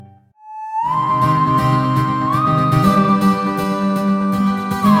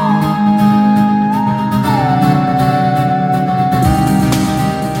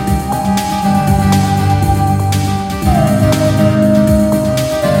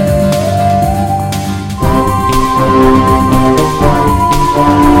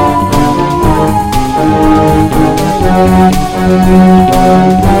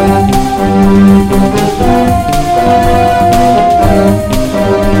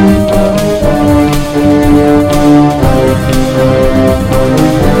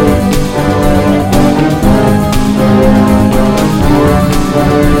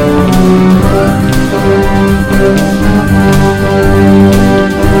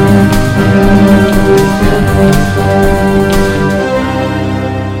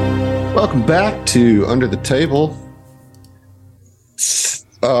to Under the Table.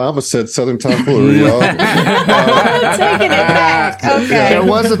 I almost said Southern Tomfoolery, y'all. Taking it back. Okay. There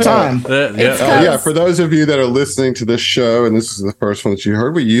was a time. For those of you that are listening to this show, and this is the first one that you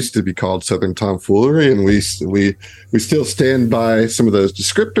heard, we used to be called Southern Tomfoolery, and we still stand by some of those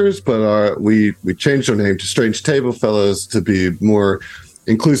descriptors, but we changed our name to Strange Table Fellows to be more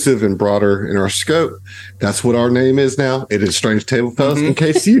inclusive and broader in our scope. That's what our name is now. It is Strange Table Fellows. In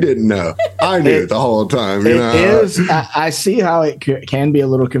case you didn't know, I knew it the whole time. It is. I see how it can be a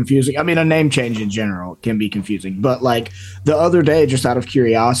little confusing. I mean, a name change in general can be confusing. But like the other day, just out of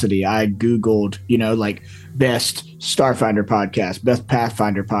curiosity, I Googled, like best Starfinder podcast, best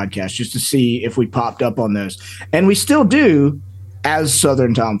Pathfinder podcast, just to see if we popped up on those. And we still do as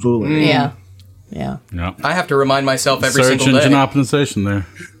Southern Tomfoolery. Yeah. I have to remind myself every single day. Search engine optimization there.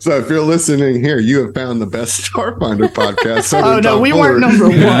 So if you're listening here, you have found the best Starfinder podcast. Oh, no, we weren't number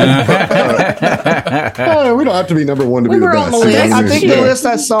one. We don't have to be number one to be the best. On the list. I think the list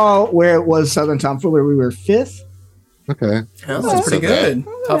I saw where it was Southern Tomfoolery, we were 5th. Okay. That's pretty good.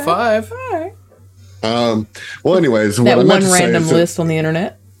 Top 5. All right. Well, anyways, That what I one meant to say random is list on the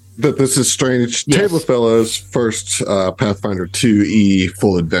internet. that this is Strange Table Fellows' first Pathfinder 2E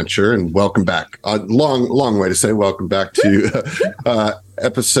full adventure, and welcome back. Long way to say welcome back to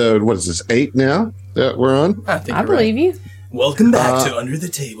episode, what is this, 8 now that we're on? I believe you. Welcome back to Under the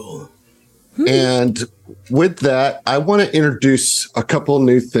Table. And with that, I want to introduce a couple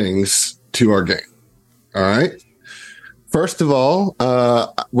new things to our game. All right. First of all,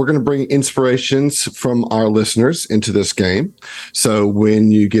 we're going to bring inspirations from our listeners into this game. So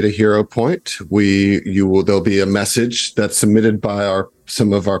when you get a hero point, there'll be a message that's submitted by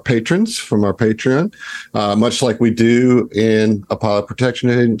some of our patrons from our Patreon, much like we do in a Pilot Protection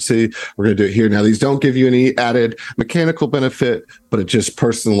Agency. We're going to do it here. Now, these don't give you any added mechanical benefit, but it just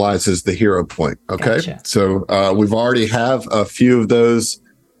personalizes the hero point. Okay. Gotcha. So we've already have a few of those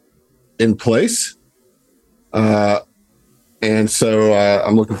in place. And so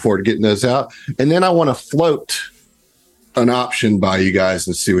I'm looking forward to getting those out. And then I want to float an option by you guys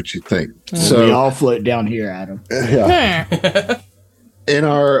and see what you think. So we all float down here, Adam. Yeah. In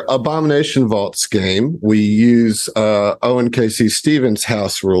our Abomination Vaults game, we use Owen K.C. Stevens'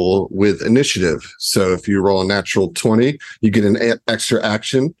 house rule with initiative. So if you roll a natural 20, you get an extra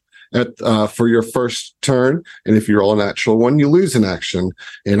action for your first turn. And if you roll a natural 1, you lose an action.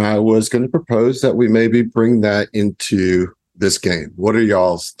 And I was going to propose that we maybe bring that into this game. What are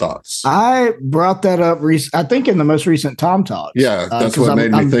y'all's thoughts? I brought that up I think in the most recent Tom Talks. Yeah, that's what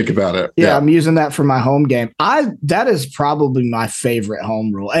made me think about it. Yeah, I'm using that for my home game. That is probably my favorite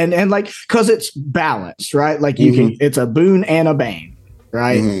home rule. And like, cause it's balanced, right? Like it's a boon and a bane,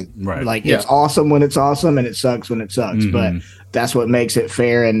 right? Mm-hmm. Right. Like it's awesome when it's awesome and it sucks when it sucks. Mm-hmm. But that's what makes it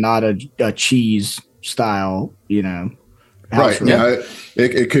fair and not a cheese style, Right. Yeah.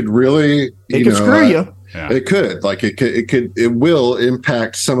 It could really, it could screw you. Yeah. It could, it will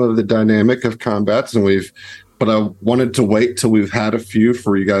impact some of the dynamic of combats, but I wanted to wait till we've had a few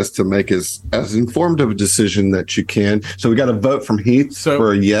for you guys to make as informed of a decision that you can. So we got a vote from Heath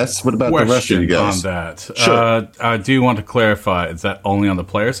for a yes. What about the rest of you guys? On that, Sure. I do want to clarify: is that only on the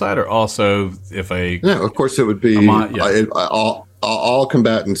player side, or also if Yeah, of course it would be all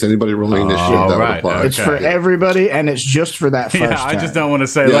combatants. Anybody rolling initiative that would apply. Okay. It's for everybody, and it's just for that first I turn. just don't want to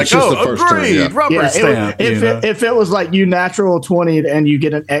say it's just the first turn, agreed, rubber stamp. If it was like you natural 20 and you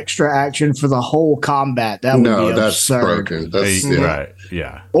get an extra action for the whole combat, that would be that's absurd. broken. That's Right,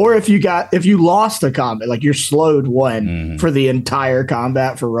 yeah. Or if you lost the combat, like you're slowed 1 for the entire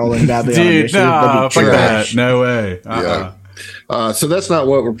combat for rolling badly on Dude, initiative, no, that'd be fuck trash. that. No way. Yeah. So that's not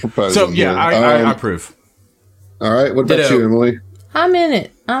what we're proposing. So yeah, I approve. All right. What about Ditto. you, Emily? I'm in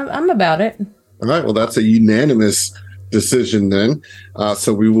it. I'm about it. All right. Well, that's a unanimous decision then.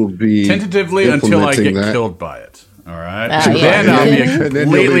 So we will be Tentatively until I get implementing killed by it. All right. Yeah. Then I'll be And then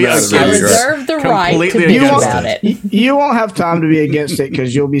you'll be completely out of against it. I Right. reserve the right to Completely be against about it. You won't have time to be against it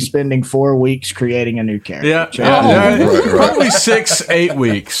because you'll be spending 4 weeks creating a new character. Right. Probably 6-8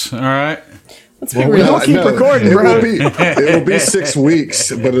 weeks. All right. Let's be real. We'll keep recording, bro. It'll be 6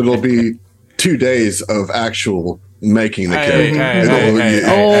 weeks, but it'll be 2 days of actual making the character.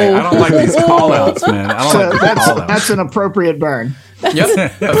 Hey, I don't like these call-outs, man. I don't like these call-outs. That's an appropriate burn.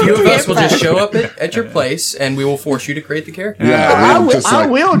 Yep. A few of us will just show up at your place, and we will force you to create the character. I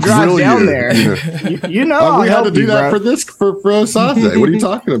will drive drill down you. there. You know, we I'll had to do that bro. for Osage. What are you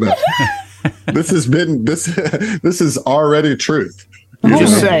talking about? This is already truth. I'm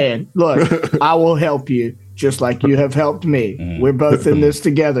just saying. Look, I will help you. just like you have helped me. We're both in this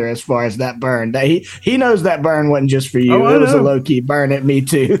together as far as that burn. That he knows that burn wasn't just for you. It was a low-key burn at me,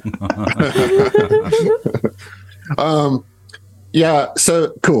 too. Yeah,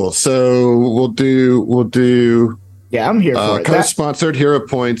 so cool. So we'll do Yeah, I'm here for it. Co-sponsored hero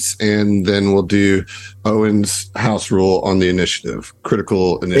points, and then we'll do Owen's house rule on the initiative,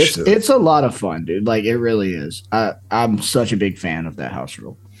 critical initiative. It's a lot of fun, dude. Like, it really is. I'm such a big fan of that house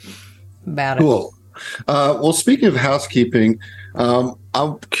rule. About it. Cool. Well, speaking of housekeeping,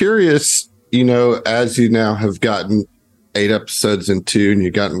 I'm curious, as you now have gotten 8 episodes into and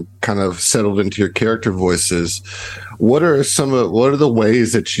you've gotten kind of settled into your character voices, what are the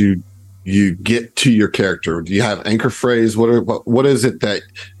ways that you get to your character? Do you have anchor phrase? What is it that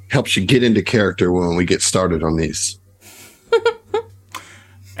helps you get into character when we get started on these?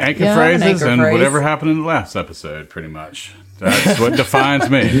 Anchor phrases and whatever happened in the last episode, pretty much. That's what defines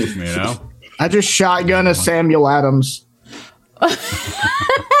me, I just shotgun a Samuel Adams.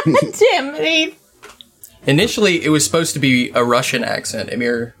 Damn me. Initially, it was supposed to be a Russian accent.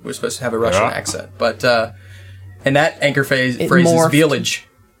 Emir was supposed to have a Russian accent, but and that anchor phrase is village.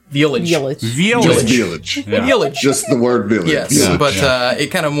 Village. Just village. Yeah. Village. Just the word village. Yes, Yeah. but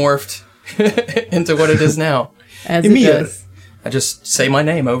it kind of morphed into what it is now. As Emir. it does. I just say my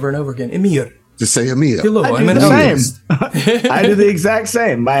name over and over again. Emir. Just say Emil. Hello, I I'm do an the artist. same. I do the exact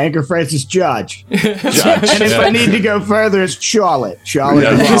same. My anchor phrase is Judge. And if I need to go further, it's Charlotte. Charlotte. Yeah,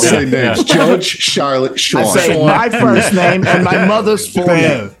 and just say Robert. names. Judge Charlotte Shaw. I say my first name and my mother's full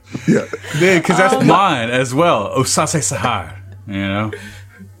name. Yeah. Because that's mine as well. Osase Sahar,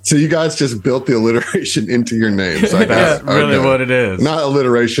 So you guys just built the alliteration into your names. I guess. That's really what it is. Not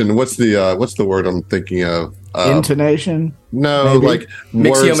alliteration. What's the word I'm thinking of? Intonation? No, maybe? like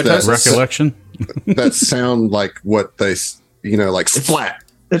words that Recollection? that sound like what they, like splat.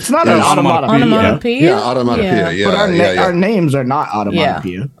 It's not Yeah, an it's onomatopoeia. Onomatopoeia? Yeah, onomatopoeia. Yeah, But yeah. our names are not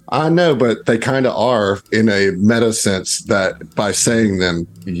onomatopoeia. I know, but they kind of are in a meta sense that by saying them,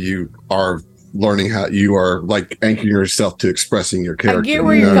 you are learning how you are like anchoring yourself to expressing your character. I get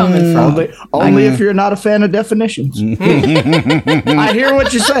where you're coming from. Only if you're not a fan of definitions. I hear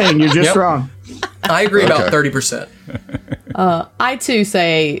what you're saying. You're just wrong. I agree about 30%. I too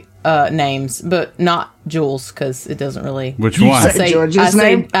say names, but not Jules because it doesn't really. Which one? I say George, and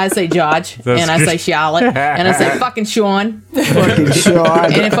I say Charlotte, and I say fucking Sean. Fucking Sean.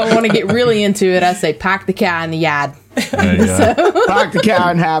 And if I want to get really into it, I say pack the cow in the yard. There you go. Park the cow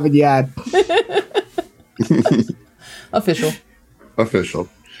and have it yet. Official.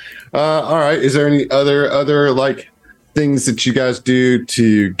 All right. Is there any other like things that you guys do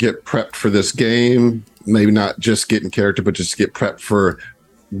to get prepped for this game? Maybe not just get in character, but just get prepped for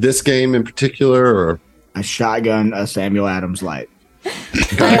this game in particular, or A shotgun, a Samuel Adams light.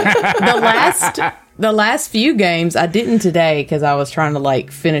 The last few games I didn't today because I was trying to like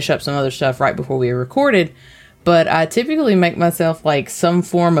finish up some other stuff right before we recorded. But I typically make myself like some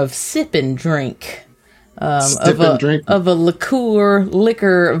form of sipping drink. drink of a liquor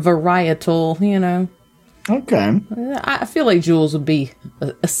varietal, Okay. I feel like Jules would be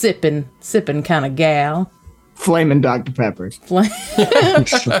a sipping kind of gal. Flaming Dr. Peppers.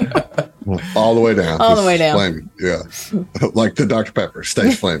 all the way down. All Just the way down. Flaming. Yeah. Like the Dr. Pepper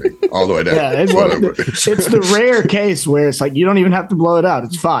stays flaming all the way down. Yeah, it's the rare case where it's like you don't even have to blow it out.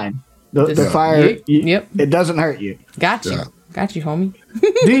 It's fine. The fire, Yep. it doesn't hurt you. Got you. Yeah. Got you, homie.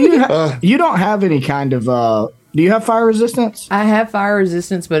 Do you? You don't have any kind of. Do you have fire resistance? I have fire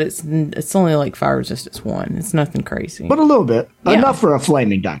resistance, but it's only like fire resistance 1. It's nothing crazy. But a little bit, Yeah. enough for a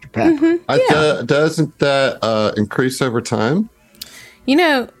flaming Dr. Pepper. Doesn't that increase over time?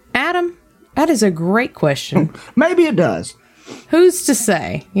 Adam, that is a great question. Maybe it does. Who's to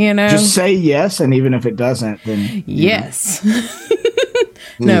say? Just say yes, and even if it doesn't, then Yes.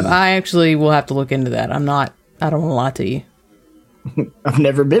 No, I actually will have to look into that. I don't want to lie to you. I've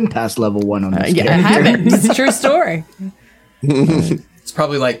never been past level 1 on this. I character. haven't. It's a true story. It's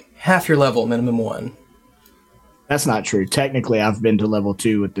probably like half your level, minimum 1. That's not true. Technically, I've been to level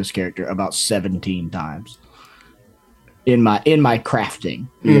 2 with this character about 17 times. In my crafting,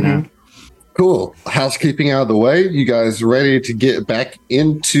 you know. Cool. Housekeeping out of the way. You guys ready to get back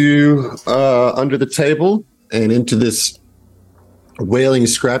into under the table and into this whaling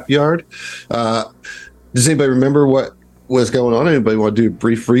scrapyard? Does anybody remember what was going on? Anybody want to do a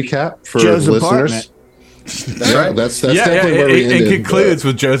brief recap for Joe's listeners? apartment. That's definitely where we it ended. concludes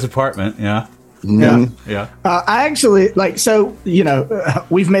with Joe's apartment. Yeah. Yeah. I actually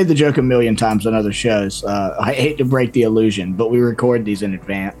we've made the joke a million times on other shows. I hate to break the illusion, but we record these in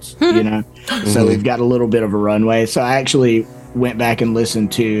advance, so we've got a little bit of a runway. So I actually went back and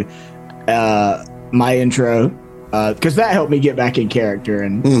listened to my intro, because that helped me get back in character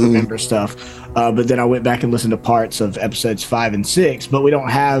and remember stuff. But then I went back and listened to parts of episodes 5 and 6, but we don't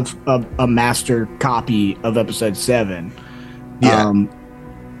have a master copy of episode 7. Yeah.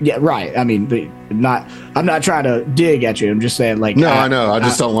 Yeah, right. I mean, I'm not trying to dig at you. I'm just saying, like, no, I know. I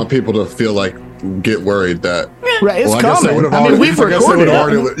just don't want people to feel like get worried that. Right, it's coming. I mean, we've recorded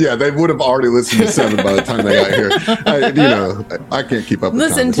it. Yeah, they would have already listened to 7 by the time they got here. I can't keep up with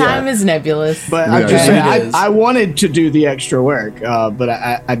Listen, time is nebulous. But I'm just saying, I wanted to do the extra work, but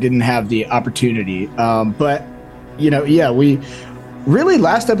I didn't have the opportunity. But, we really,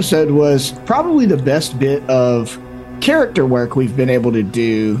 last episode was probably the best bit of character work we've been able to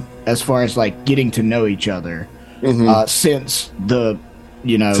do as far as, like, getting to know each other since the...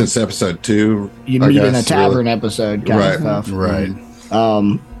 since episode 2, you meet in a tavern episode kind of stuff, right?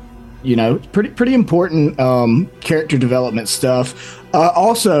 Pretty important character development stuff.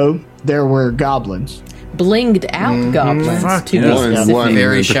 Also, there were goblins, blinged out goblins. One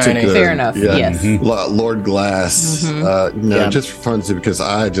very shiny. Fair enough. Yes, Lord Glass. Just for funsies, because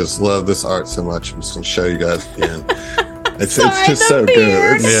I just love this art so much. I'm just gonna show you guys again. It's just so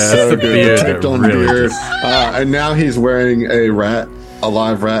good. It's so good. Taped on beard, and now he's wearing a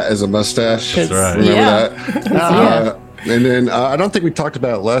live rat as a mustache. That's right. Remember that? And then I don't think we talked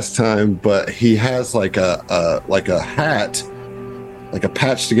about it last time, but he has like a hat, like a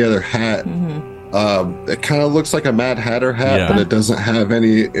patched together hat. It kind of looks like a Mad Hatter hat, but it doesn't have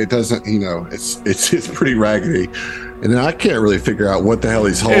any. It doesn't. It's pretty raggedy. And then I can't really figure out what the hell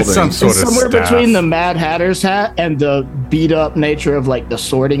he's holding. It's somewhere between the Mad Hatter's hat and the beat up nature of like the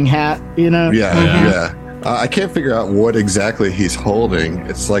sorting hat. Yeah. I can't figure out what exactly he's holding.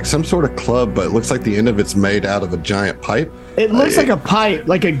 It's like some sort of club, but it looks like the end of it's made out of a giant pipe. It looks like a pipe,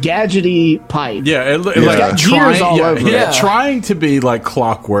 like a gadgety pipe. Yeah, like gears all over it. Trying to be like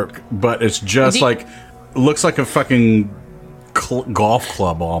clockwork, but it's just looks like a fucking golf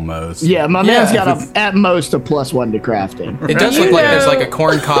club almost. Yeah, my man's got at most a +1 to crafting. It does look like there's like a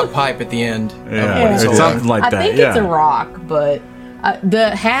corn cob pipe at the end. It's something like that. I think it's a rock, but... the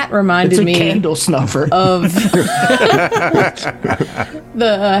hat reminded me candle snuffer of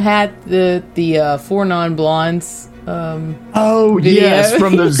the hat the 4 non-blondes video. Yes,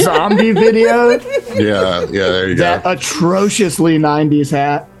 from the zombie video. Yeah, there you go. That atrociously 90s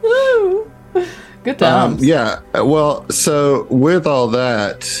hat. Good times. Well, so with all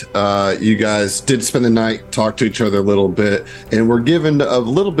that, you guys did spend the night, talk to each other a little bit, and we're given a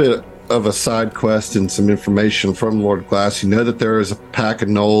little bit of a side quest and some information from Lord Glass. You know that there is a pack of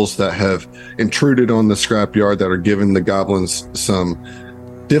gnolls that have intruded on the scrapyard that are giving the goblins some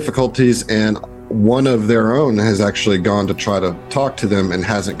difficulties, and one of their own has actually gone to try to talk to them and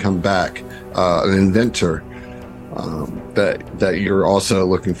hasn't come back. An inventor that you're also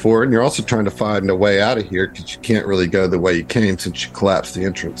looking for, and you're also trying to find a way out of here because you can't really go the way you came since you collapsed the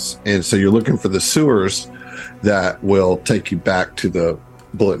entrance. And so you're looking for the sewers that will take you back to the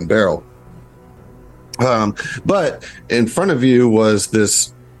Bullet and Barrel. But in front of you was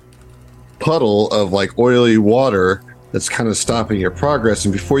this puddle of like oily water that's kind of stopping your progress.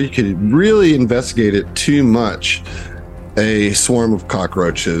 And before you could really investigate it too much, a swarm of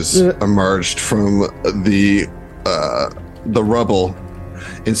cockroaches emerged from the rubble.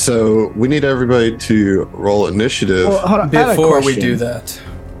 And so we need everybody to roll initiative. Well, hold on, before we do that,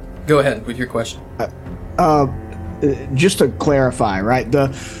 go ahead with your question. Just to clarify, right?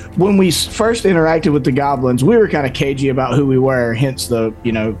 When we first interacted with the goblins, we were kind of cagey about who we were, hence the,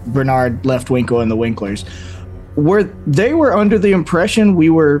 Bernard left Winkle and the Winklers. They were under the impression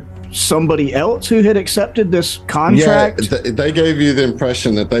we were somebody else who had accepted this contract? Yeah, they gave you the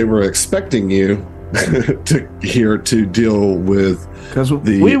impression that they were expecting you to deal with. Because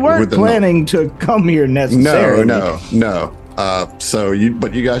we weren't planning to come here necessarily. No.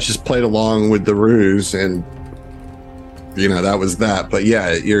 But you guys just played along with the ruse, and that was that. But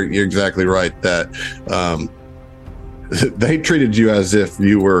yeah, you're exactly right that they treated you as if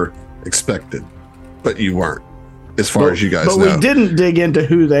you were expected, but you weren't, as far as you guys know. But we didn't dig into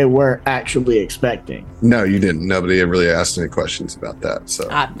who they were actually expecting. No, you didn't. Nobody really asked any questions about that. So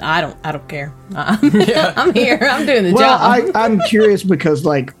I don't care. I'm here. I'm doing the job. I'm curious because,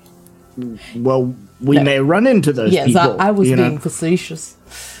 we may run into those people. Yes, I was being facetious.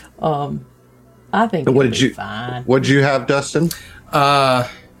 I think it'll be fine. What'd you have, Dustin?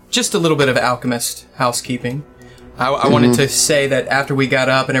 Just a little bit of alchemist housekeeping. I wanted to say that after we got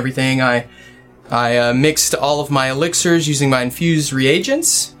up and everything, I mixed all of my elixirs using my infused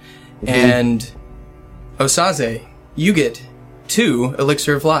reagents, and Osaze, you get 2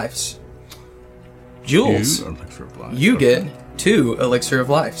 elixir of lives. Jules, you get 2 elixir of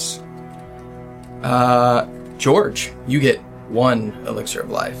lives. George, you get 1 elixir of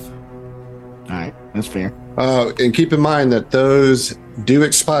life. All right, that's fair. And keep in mind that those do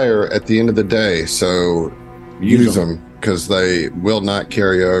expire at the end of the day, so use them because they will not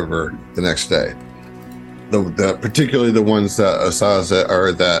carry over the next day. The particularly the ones that Asaza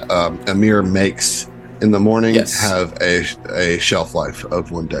or that Amir makes in the morning have a shelf life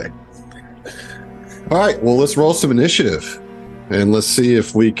of 1 day. All right, well, let's roll some initiative, and let's see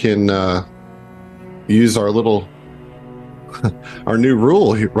if we can use our little our new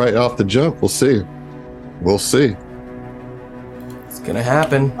rule right off the jump. We'll see. It's gonna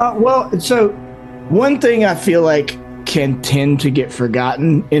happen. So one thing I feel like can tend to get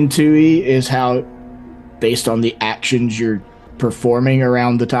forgotten in 2E is how, based on the actions you're performing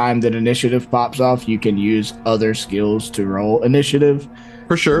around the time that initiative pops off, you can use other skills to roll initiative.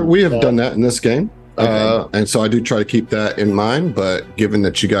 For sure, we have done that in this game. Okay. And so I do try to keep that in mind, but given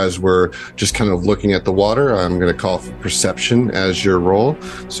that you guys were just kind of looking at the water, I'm going to call for perception as your roll.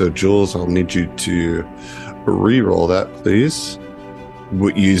 So Jules, I'll need you to re-roll that, please,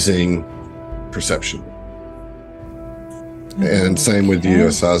 using perception. And same with you,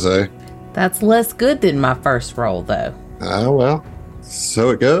 Asaze. That's less good than my first roll, though. Well, so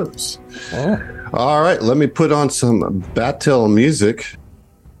it goes. Oh. All right, let me put on some Battle music.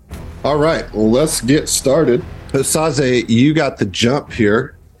 All right, well, let's get started. Asaze, you got the jump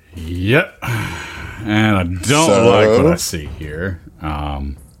here. Yep. And I don't like what I see here. Yeah,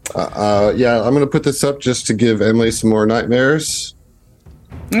 I'm going to put this up just to give Emily some more nightmares.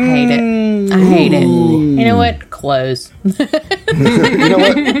 I hate it. I hate it. You know what? Close. You know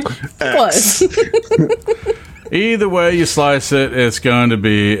what? Close. Either way you slice it, it's going to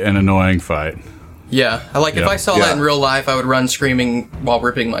be an annoying fight. Yeah, if I saw that in real life, I would run screaming while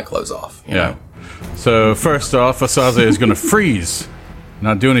ripping my clothes off. You know? So first off, Asaze is going to freeze,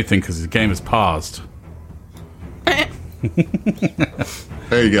 not do anything because the game is paused. There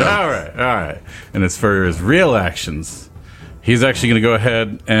you go. All right. And as for his real actions, he's actually going to go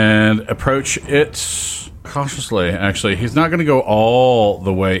ahead and approach it cautiously. Actually, he's not going to go all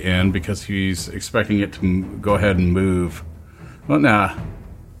the way in because he's expecting it to go ahead and move. Well, nah.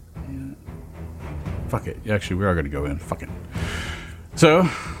 Fuck it. Actually, we are going to go in. Fuck it. So,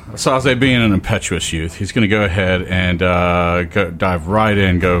 Asaze being an impetuous youth, he's going to go ahead and dive right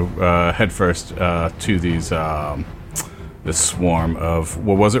in, go head first to these this swarm of,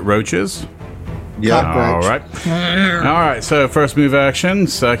 what was it, roaches? Yeah. All right. So first move action.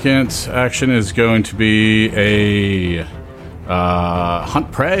 Second action is going to be a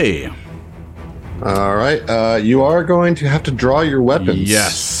hunt prey. All right. You are going to have to draw your weapons.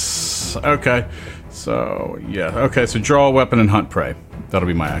 Yes. Okay. So so draw a weapon and hunt prey. That'll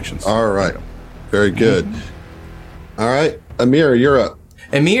be my actions. All right. Very good. All right. Amir, you're up.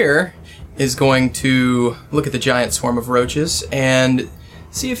 Amir is going to look at the giant swarm of roaches and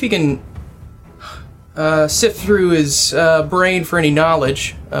see if he can sift through his brain for any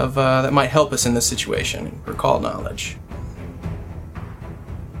knowledge of that might help us in this situation. Recall knowledge.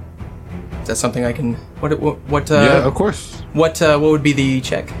 Is that something I can? What? Yeah, of course. What would be the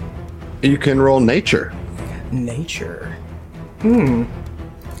check? You can roll nature. Nature. And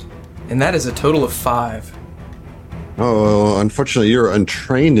that is a total of 5. Oh, unfortunately, you're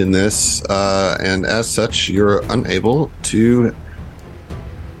untrained in this, and as such, you're unable to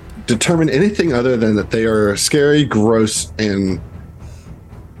determine anything other than that they are scary, gross, and,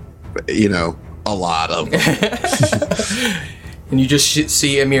 a lot of them. And you just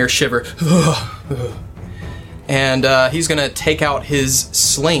see Amir shiver. And he's going to take out his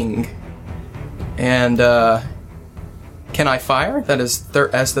sling. And can I fire? That is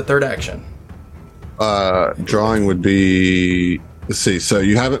as the third action. Drawing would be... Let's see. So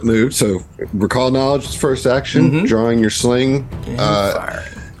you haven't moved. So recall knowledge is first action. Mm-hmm. Drawing your sling. And firing.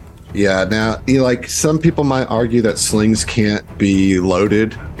 Yeah. Now, some people might argue that slings can't be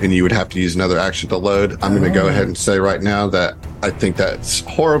loaded, and you would have to use another action to load. I'm going to go ahead and say right now that I think that's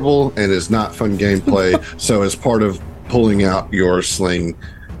horrible and is not fun gameplay. So as part of pulling out your sling,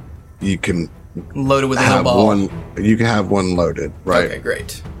 you can load it with a ball. You can have one loaded, right? Okay,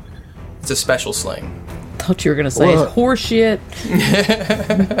 great. It's a special sling. Thought you were gonna say it's horseshit.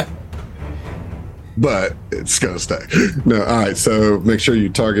 But it's gonna stay. No, all right. So make sure you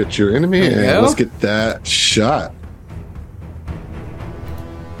target your enemy, and let's get that shot.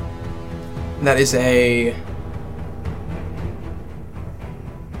 That is a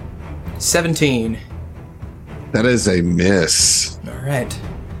 17. That is a miss. All right.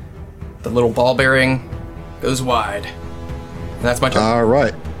 The little ball bearing goes wide. And that's my turn. All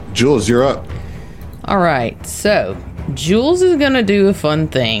right. Jules, you're up. All right, so Jules is gonna do a fun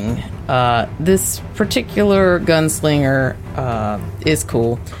thing. This particular gunslinger is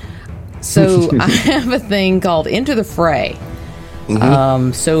cool. So I have a thing called Enter the Fray.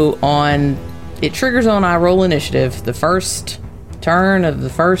 So it triggers on I roll initiative. The first turn of the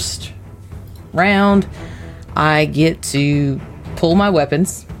first round, I get to pull my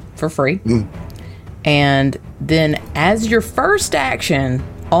weapons for free. And then as your first action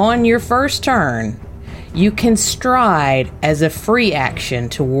on your first turn, you can stride as a free action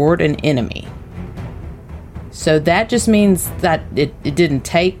toward an enemy. So that just means that it didn't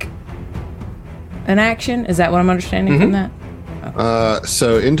take an action. Is that what I'm understanding from that?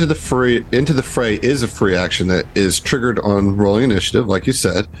 So into the fray is a free action that is triggered on rolling initiative, like you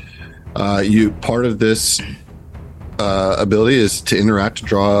said. Part of this ability is to interact to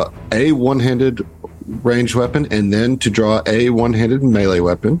draw a one-handed ranged weapon and then to draw a one-handed melee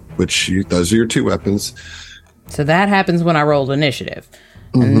weapon, those are your two weapons. So that happens when I rolled initiative.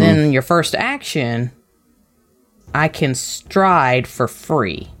 And then your first action, I can stride for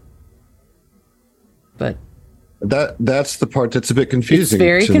free. But that's the part that's a bit confusing. It's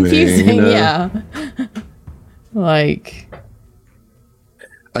very confusing, me, you know? Yeah.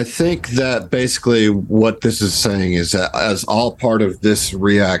 I think that basically what this is saying is that as all part of this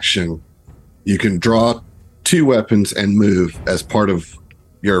reaction, you can draw two weapons and move as part of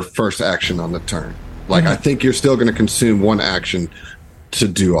your first action on the turn. I think you're still going to consume one action to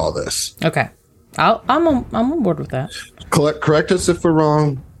do all this. Okay. I'm on board with that. Correct us if we're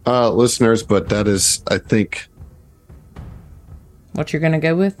wrong, listeners, but that is, I think... What you're going to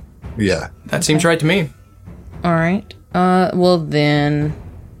go with? Yeah. That seems right to me. All right. Well, then...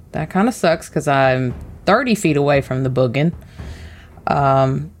 That kind of sucks because I'm 30 feet away from the boogin.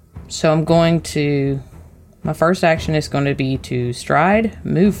 So I'm going to... My first action is going to be to stride,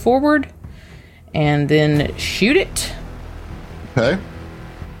 move forward, and then shoot it. Okay.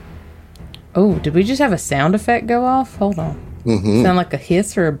 Oh, did we just have a sound effect go off? Hold on. Sound like a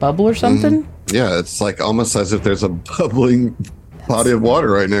hiss or a bubble or something? Yeah, it's like almost as if there's a bubbling body of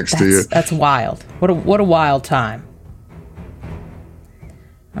water right next to you. That's wild. What a wild time.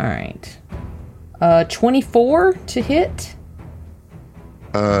 All right. 24 to hit.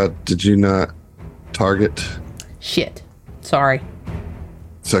 Did you not target? Shit. Sorry.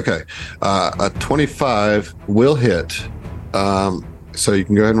 It's okay. A 25 will hit. So you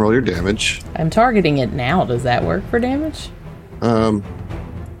can go ahead and roll your damage. I'm targeting it now. Does that work for damage?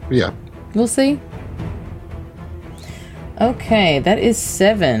 Yeah. We'll see. Okay, that is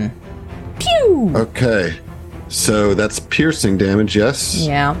 7. Pew! Okay. So that's piercing damage, yes?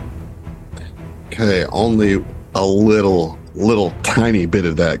 Yeah. Okay, only a little tiny bit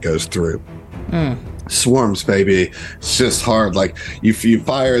of that goes through. Swarms, baby. It's just hard. Like, you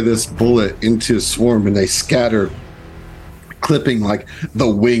fire this bullet into a swarm and they scatter, clipping like the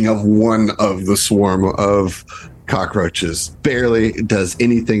wing of one of the swarm of cockroaches. Barely does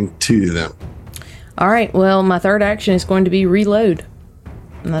anything to them. All right, well, my third action is going to be reload.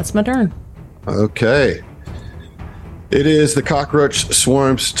 And that's my turn. Okay. It is the cockroach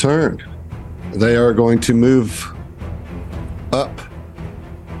swarm's turn. They are going to move up,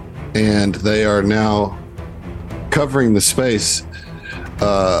 and they are now covering the space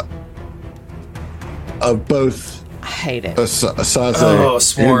of both I hate it.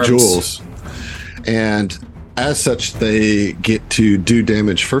 Asaze and Jules. And as such, they get to do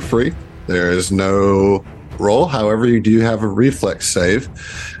damage for free. There is no roll. However, you do have a reflex save.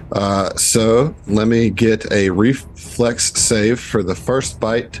 So let me get a reflex save for the first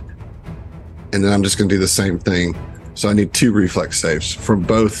bite. And then I'm just going to do the same thing. So I need 2 reflex saves from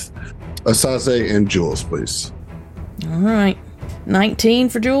both Asaze and Jules, please. All right. 19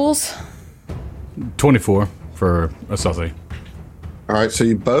 for Jules. 24 for Asaze. All right. So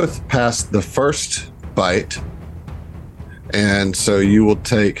you both passed the first bite. And so you will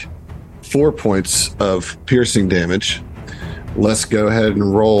take 4 points of piercing damage. Let's go ahead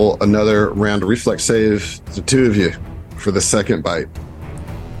and roll another round of reflex save, the 2 of you, for the second bite.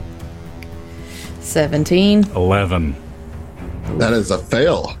 17. 11. That is a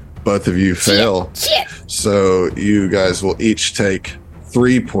fail. Both of you fail. Shit. So you guys will each take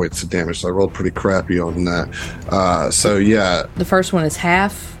 3 points of damage. So I rolled pretty crappy on that. So yeah. The first one is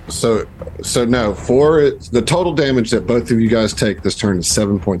half. So no, the total damage that both of you guys take this turn is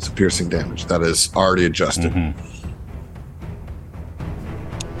 7 points of piercing damage. That is already adjusted.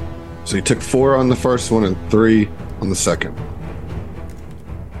 So you took 4 on the first one and 3 on the second.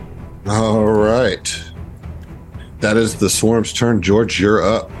 All right. That is the swarm's turn. George, you're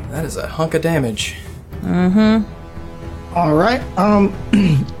up. That is a hunk of damage. All right.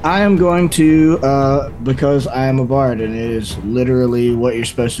 I am going to, because I am a bard and it is literally what you're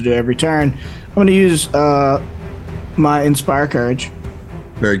supposed to do every turn, I'm going to use my Inspire Courage.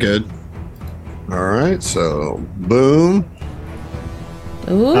 Very good. All right, so boom.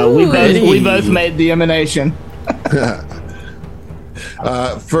 Ooh, We both made the emanation.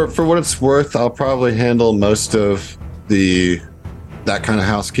 For what it's worth, I'll probably handle most of that kind of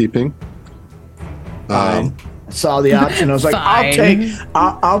housekeeping. I saw the option. I was like, Fine.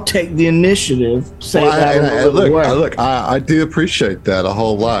 I'll take the initiative. Say that. I do appreciate that a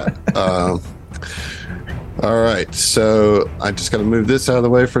whole lot. All right, so I just got to move this out of the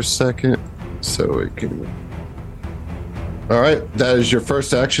way for a second, so we can. All right, that is your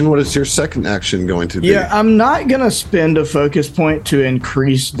first action. What is your second action going to be? Yeah, I'm not going to spend a focus point to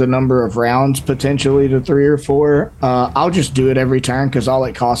increase the number of rounds potentially to 3 or 4. I'll just do it every turn because all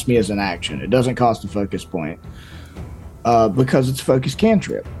it costs me is an action. It doesn't cost a focus point because it's a focus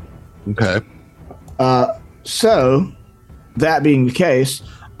cantrip. Okay. So, that being the case,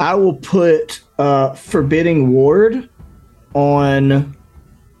 I will put Forbidding Ward on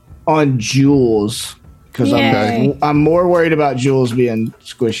Jules. Because I'm more worried about Jules being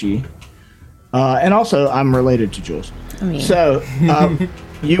squishy. And also, I'm related to Jules. So,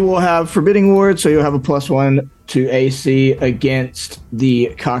 you will have Forbidding Ward, so you'll have a +1 to AC against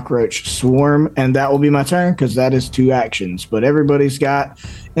the Cockroach Swarm, and that will be my turn, because that is 2 actions. But everybody's got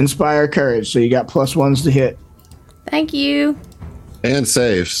Inspire Courage, so you got +1s to hit. Thank you. And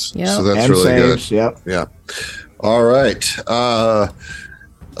saves. Yep. So that's And really saves, good. yep. Yeah. All right.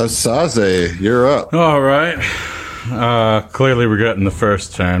 Asaze, you're up. All right. Clearly regretting the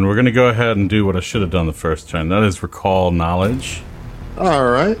first turn. We're going to go ahead and do what I should have done the first turn. That is recall knowledge. All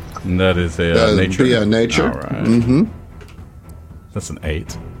right. And that is a nature. Yeah, nature. All right. Mm-hmm. That's an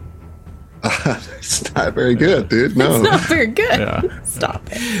 8. It's not very good, dude. No. It's not very good. Yeah. Stop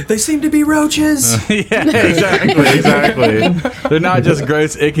it. They seem to be roaches. Yeah, exactly. They're not just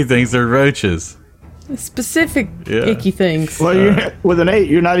gross, icky things. They're roaches. Specific Yeah. icky things. Well, with an 8,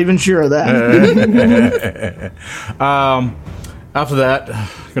 you're not even sure of that. After that, I'm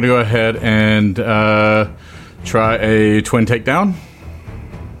going to go ahead and try a twin takedown.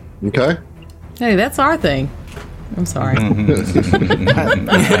 Okay. Hey, that's our thing. I'm sorry.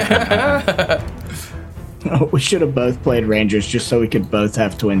 We should have both played Rangers just so we could both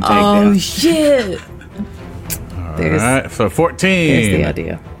have twin Oh, takedown. shit. All right, so 14. There's the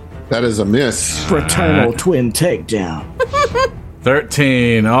idea. That is a miss. Fraternal twin takedown.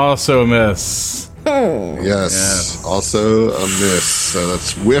 13, also a miss. Yes. Also a miss. So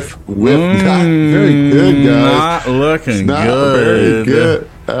that's whiff. Not very good, guys. Not looking Not very good. good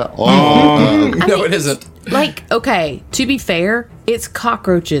at all. No, it isn't. Like, okay, to be fair, it's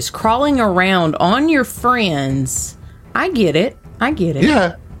cockroaches crawling around on your friends. I get it.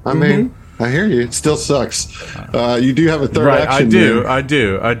 Yeah. I mean, I hear you. It still sucks. You do have a third Right, action. I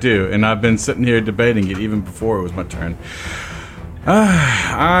do. And I've been sitting here debating it even before it was my turn.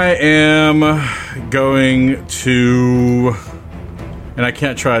 I am going to... And I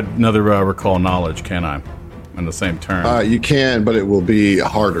can't try another recall knowledge, can I? On the same turn. You can, but it will be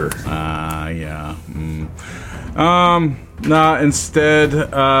harder. Yeah. Instead,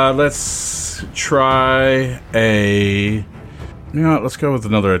 let's try a... You know what, let's go with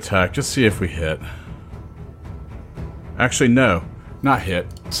another attack. Just see if we hit. Actually, no. Not hit.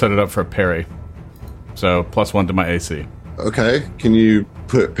 Set it up for a parry. So, +1 to my AC. Okay. Can you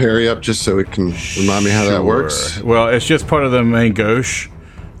put parry up just so it can remind me how that works? Well, it's just part of the main gauche.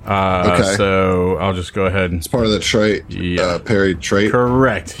 Okay. So, I'll just go ahead and... It's part of the trait, Yeah. parry trait.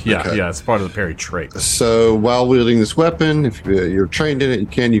 Correct. Yeah, Okay. yeah, it's part of the parry trait. So while wielding this weapon, if you're trained in it,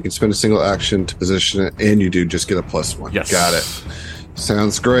 you can spend a single action to position it, and you do just get a +1. Yes. Got it.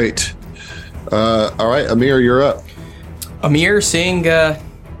 Sounds great. All right, Amir, you're up. Amir, seeing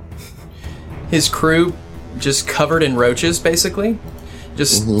his crew just covered in roaches, basically,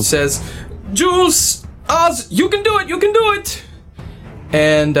 just says, "Jules, Oz, you can do it,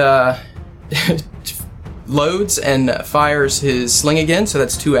 and loads and fires his sling again, so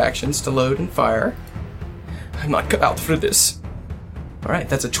that's 2 actions to load and fire. I'm not cut out for this. Alright,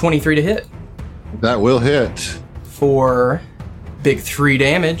 that's a 23 to hit That will hit. for big 3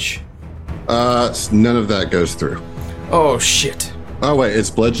 damage. None of that goes through. Oh, shit. Oh, wait, it's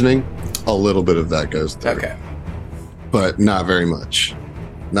bludgeoning. A little bit of that goes through. Okay. But not very much.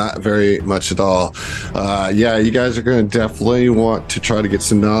 Not very much at all. Yeah, you guys are going to definitely want to try to get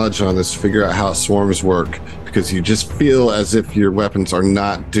some knowledge on this, figure out how swarms work, because you just feel as if your weapons are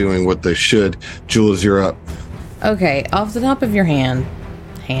not doing what they should. Jules, you're up. Okay, off the top of your head,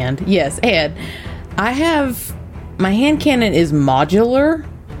 I have my hand cannon is modular.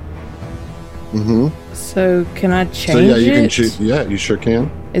 Mm-hmm. So can I change So yeah, you can it? choose. Yeah, you sure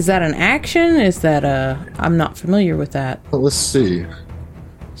can. Is that an action? Is that I'm not familiar with that. Well, let's see.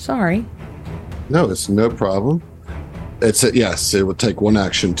 Sorry. No, it's no problem. Yes, it would take one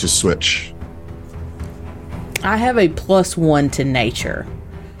action to switch. I have a +1 to nature.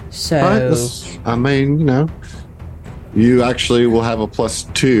 So All right, I mean, you actually will have a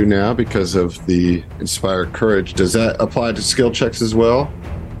 +2 now because of the Inspire Courage. Does that apply to skill checks as well,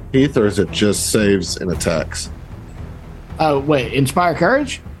 Heath, or is it just saves and attacks? Oh, wait. Inspire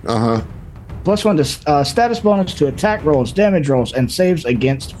Courage? Uh-huh. +1 to status bonus to attack rolls, damage rolls, and saves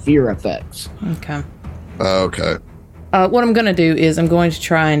against fear effects. okay. Okay. What I'm going to do is I'm going to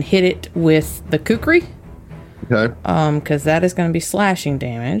try and hit it with the kukri. Okay. Because that is going to be slashing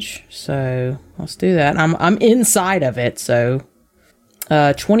damage. So let's do that. I'm inside of it. So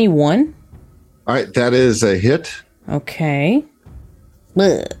 21. All right, that is a hit. Okay.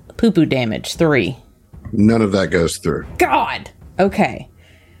 Poo-poo damage 3. None of that goes through. God. Okay.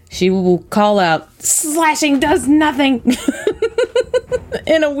 She will call out, "Slashing does nothing,"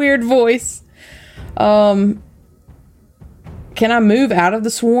 in a weird voice. Can I move out of the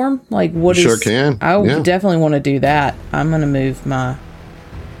swarm? Like, what is? Sure can. I Yeah. definitely want to do that. I'm gonna move my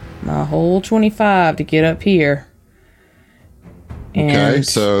whole 25 to get up here. Okay,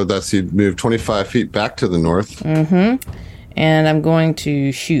 so that's you move 25 feet back to the north. And I'm going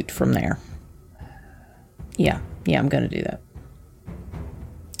to shoot from there. Yeah, I'm gonna do that.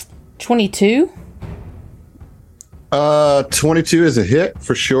 22. 22 is a hit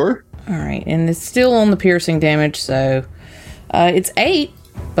for sure. All right, and it's still on the piercing damage, so it's 8.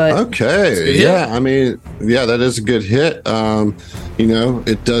 But Okay, yeah, I mean, yeah, that is a good hit.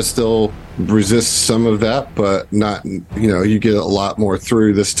 It does still resist some of that, but not. You get a lot more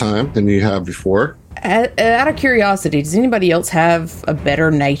through this time than you have before. out of curiosity, does anybody else have a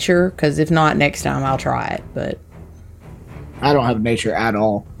better nature? Because if not, next time I'll try it. But I don't have nature at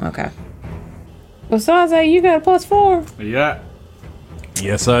all. okay. Well, Saze, you got a +4. Yeah.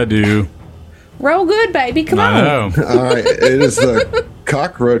 Yes, I do. Roll good, baby. Come I on. know. All right, it is the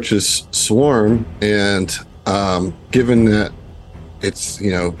cockroach's swarm, and given that it's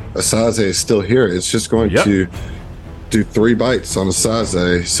Asaze is still here, it's just going to do 3 bites on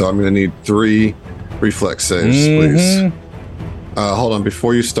Asaze. So I'm going to need 3 reflex saves, please. Hold on,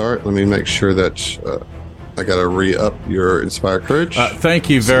 before you start, let me make sure that I got to re-up your Inspire Courage.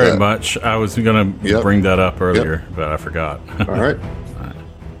 Thank you very much. I was going to bring that up earlier, but I forgot. All right.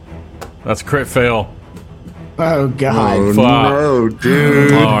 That's a crit fail. Oh, God. Oh, Fuck. no,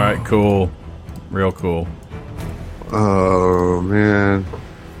 dude. All right, cool. Real cool. Oh, man.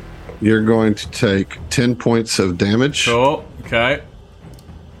 You're going to take 10 points of damage. Cool. Okay.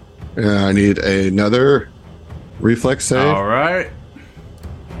 And I need another reflex save. All right.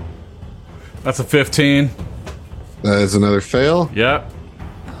 That's a 15. That is another fail. Yep.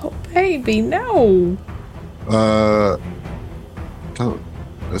 Oh, baby, no.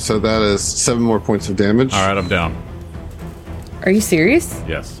 So that is 7 more points of damage. All right, I'm down. Are you serious?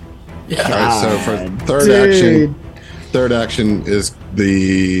 Yes. All right, so for third action is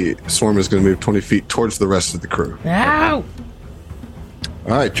the swarm is going to move 20 feet towards the rest of the crew. No.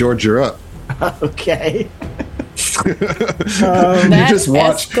 All right, George, you're up. Okay. You That just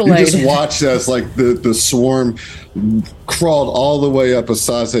escalated. watched as like the swarm crawled all the way up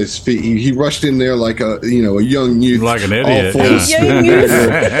Asaze's feet. He rushed in there like a young youth, Like an idiot. all full of Yeah. Young youth.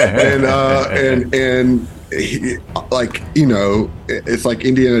 and he, it's like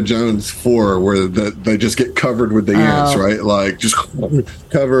Indiana Jones 4 where they just get covered with the ants, right? Like just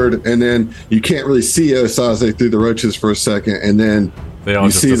covered, and then you can't really see Asaze through the roaches for a second, and then They all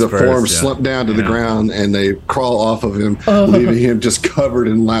you just see the disperse, form yeah. slump down to the ground, and they crawl off of him, leaving him just covered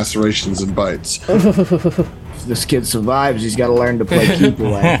in lacerations and bites. If this kid survives, he's got to learn to play keep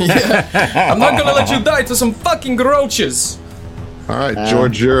away. I'm not gonna let you die to some fucking roaches. All right,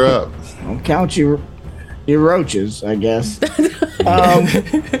 George, you're up. I'll count your roaches, I guess.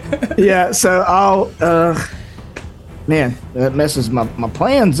 Yeah, so I'll... man, that messes my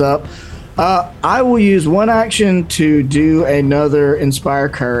plans up. I will use one action to do another Inspire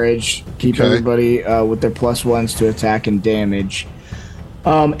Courage, keep everybody with their +1s to attack and damage.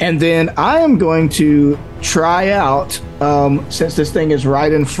 And then I am going to try out, since this thing is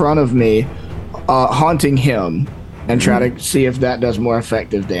right in front of me, haunting him and try to see if that does more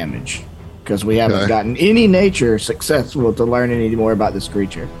effective damage. Because we haven't gotten any nature successful to learn any more about this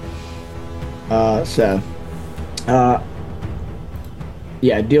creature.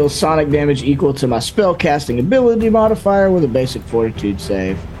 Yeah, deals sonic damage equal to my spell casting ability modifier with a basic fortitude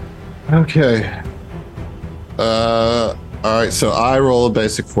save. Okay. All right, so I roll a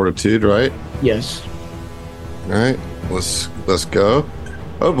basic fortitude, right? Yes. All right, let's go.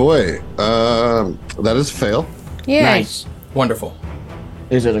 Oh boy, that is a fail. Yay. Nice. Wonderful.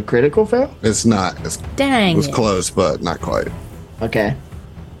 Is it a critical fail? It's not. Dang It was it. close, but not quite. Okay.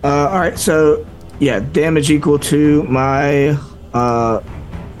 All right. So yeah, damage equal to my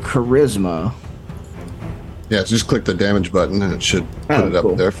charisma. Yeah, just click the damage button and it should put Oh, it up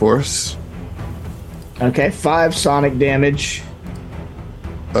cool. there for us. Okay, 5 sonic damage.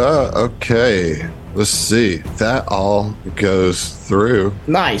 Okay. Let's see. That all goes through.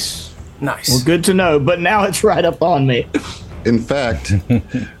 Nice. Nice. Well, good to know. But now it's right up on me. In fact,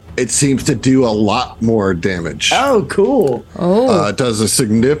 it seems to do a lot more damage. Oh, cool. It does a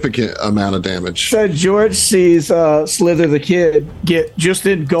significant amount of damage. So George sees Slither the kid get just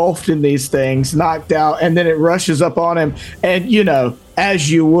engulfed in these things, knocked out, and then it rushes up on him, and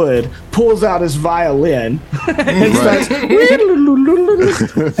as you would, pulls out his violin and starts, and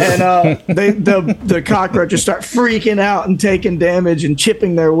the cockroaches start freaking out and taking damage and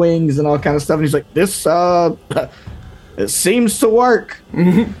chipping their wings and all kind of stuff. And he's like, "This it seems to work."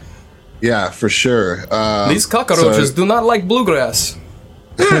 Yeah, for sure. These cockroaches do not like bluegrass.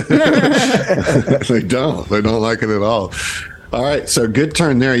 They don't. They don't like it at all. All right, so good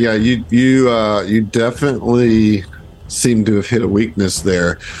turn there. Yeah, you definitely seem to have hit a weakness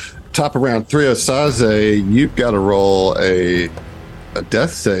there. Top of round 3, Osaze, you've got to roll a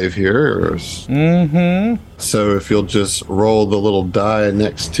death save here. So if you'll just roll the little die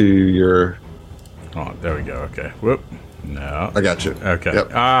next to your... Oh, there we go. Okay. Whoop. No. I got you. Okay.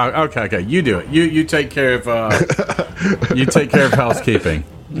 Yep. Okay. You do it. You take care of you take care of housekeeping.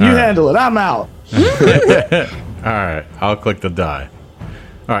 You handle it. I'm out. All right. I'll click the die.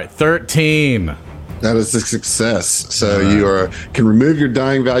 All right. 13. That is a success. So you can remove your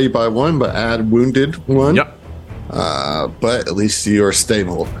dying value by 1, but add wounded 1. Yep. But at least you are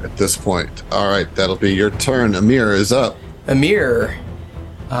stable at this point. All right, that'll be your turn. Amir is up. Amir,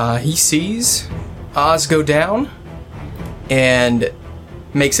 he sees Oz go down and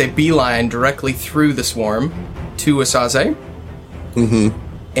makes a beeline directly through the swarm to Asaze.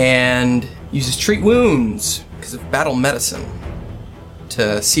 And uses treat wounds because of battle medicine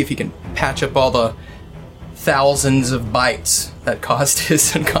to see if he can patch up all the thousands of bites that caused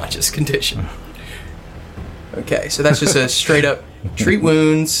his unconscious condition. Okay, so that's just a straight up treat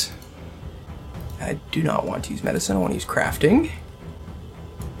wounds. I do not want to use medicine. I want to use crafting.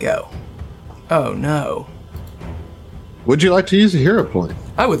 Go. Oh no. Would you like to use a hero point?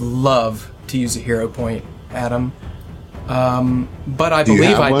 I would love to use a hero point, Adam. But I Do you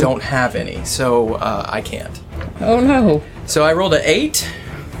believe have I one? don't have any, so I can't. Oh no. So I rolled an 8.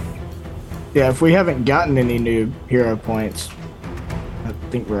 Yeah, if we haven't gotten any new hero points, I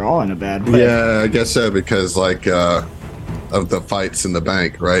think we're all in a bad way. Yeah, I guess so, because of the fights in the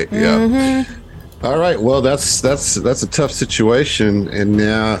bank, right? Yeah. All right. Well, that's a tough situation, and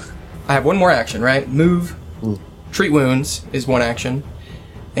now I have one more action, right? Move. Treat wounds is one action.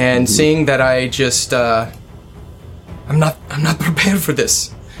 And seeing that I just I'm not prepared for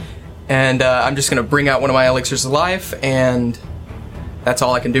this. And I'm just gonna bring out one of my elixirs of life, and that's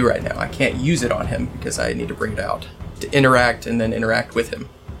all I can do right now. I can't use it on him because I need to bring it out to interact and then interact with him.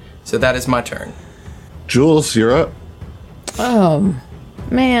 So that is my turn. Jules, you're up. Oh,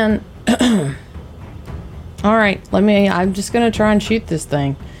 man. All right, I'm just going to try and shoot this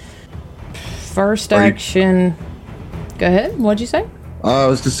thing. First action. Go ahead. What'd you say? I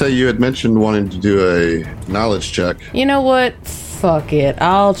was to say you had mentioned wanting to do a knowledge check. You know what? Fuck it.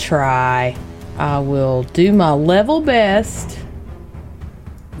 I'll try. I will do my level best.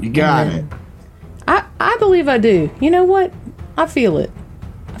 You got it. I believe I do. You know what? I feel it.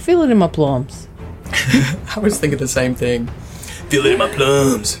 I feel it in my plums. I was thinking the same thing. Feel it in my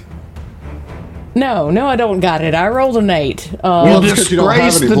plums. No, I don't got it. I rolled an 8. You'll it's 'cause you don't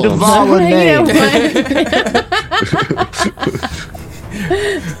have disgrace any the plums. You know Duvall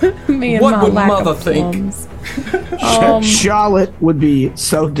what? Me and What my would lack mother of think? plums. Charlotte would be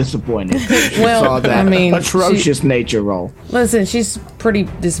so disappointed if she Well, saw that I mean, atrocious nature roll. Listen, she's pretty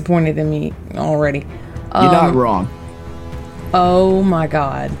disappointed in me already. You're not wrong. Oh my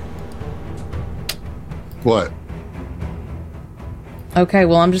god. What? Okay,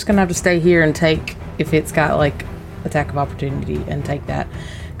 well, I'm just gonna have to stay here and take, if it's got like attack of opportunity, and take that.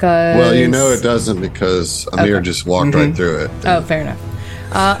 Well, you know it doesn't because Amir just walked right through it. Oh, fair enough.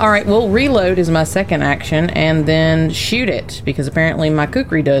 All right, well, reload is my second action, and then shoot it, because apparently my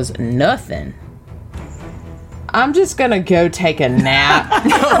kukri does nothing. I'm just gonna go take a nap.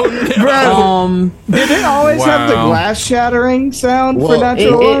 Did it always have the glass shattering sound for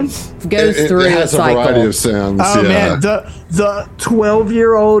natural ones? It goes through it has a cycle. a variety of sounds. Oh yeah. man, the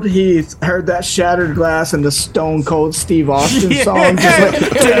 12-year-old Heath heard that shattered glass and the Stone Cold Steve Austin song. Just like,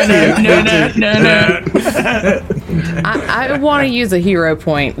 I want to use a hero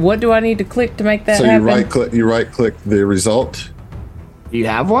point. What do I need to click to make that So happen? you right click the result. do you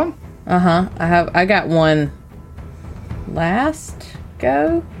have one? I got one. Last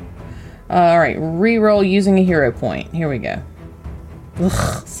go. All right, reroll using a hero point. Here we go.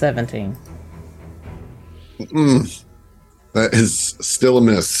 Ugh, 17. That is still a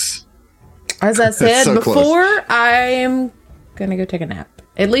miss. As I said So before, close. I am gonna go take a nap.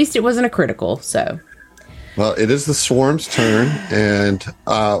 At least it wasn't a critical, so. Well, it is the swarm's turn, and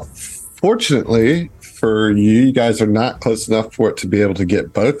fortunately for you, you guys are not close enough for it to be able to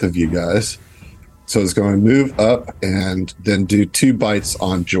get both of you guys. So it's going to move up and then do 2 bites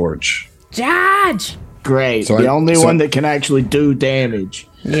on George. Judge! Great. So the I- only so- one that can actually do damage.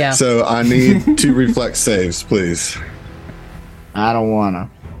 Yeah. So I need 2 reflex saves, please. I don't wanna.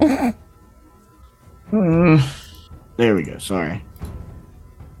 There we go. Sorry.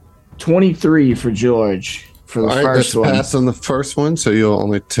 23 for George for the All right, first that's one. pass on the first one, so you'll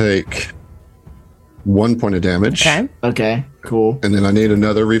only take 1 point of damage. Okay. Okay, cool. And then I need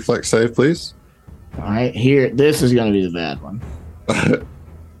another reflex save, please. All right, here. This is gonna be the bad one.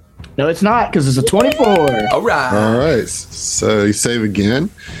 No, it's not because it's a 24. All right. All right, so you save again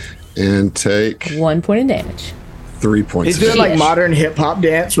and take 1 point of damage. 3 points. He's of doing damage. like modern hip hop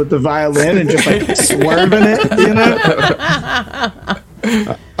dance with the violin and just like swerving it, you know?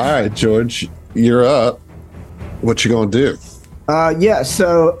 All right, George, you're up. What you gonna do? Yeah.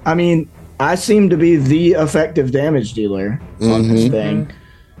 So I mean, I seem to be the effective damage dealer on this thing.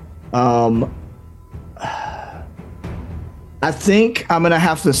 I think I'm gonna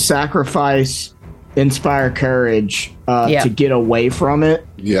have to sacrifice Inspire Courage Yeah. to get away from it.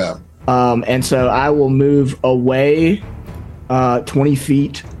 Yeah. And so I will move away 20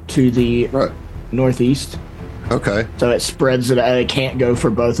 feet to the Right. northeast. Okay. So it spreads it. It can't go for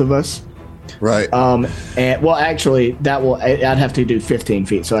both of us. Right. And well, actually, I'd have to do 15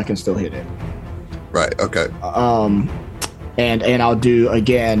 feet, so I can still hit it. Right. Okay. And I'll do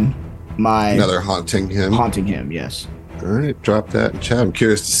again my Another haunting him. haunting him. Yes. All right. Drop that in chat. I'm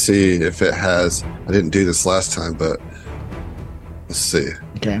curious to see if it has. I didn't do this last time, but let's see.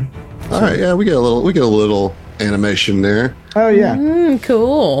 Okay. All right. Yeah, we get a little animation there. Oh yeah.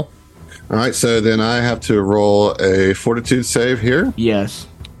 Cool. All right. So then I have to roll a fortitude save here. Yes.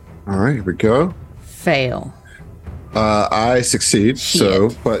 All right. Here we go. Fail. I succeed. So,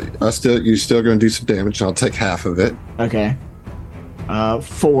 but you're still going to do some damage. And I'll take half of it. Okay.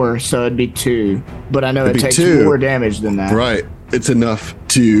 4, so it'd be 2. But I know It'd it be takes 2. more damage than that. Right. It's enough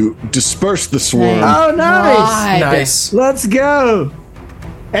to disperse the swarm. Oh, nice. God. Nice. Let's go.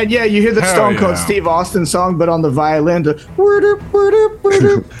 And yeah, you hear the Hell Stone Cold yeah. Steve Austin song, but on the violin. The word-up, word-up,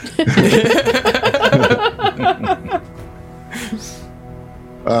 word-up.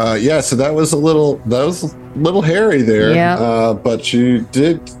 Yeah, so that was a little hairy there. Yeah. But you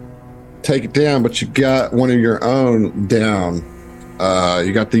did take it down, but you got one of your own down.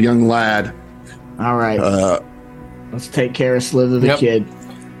 You got the young lad. All right. Let's take care of Slither the Yep. kid.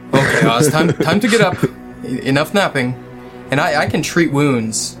 Okay, Oz, time to get up. Enough napping. And I can treat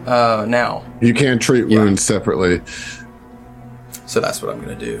wounds now. You can treat wounds separately. So that's what I'm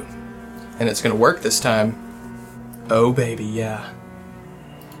going to do. And it's going to work this time. Oh, baby, yeah.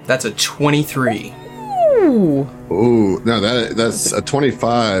 That's a 23. Ooh. Ooh, no, that's a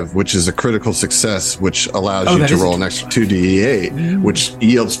 25, which is a critical success, which allows you that to is a roll an extra 2d8, which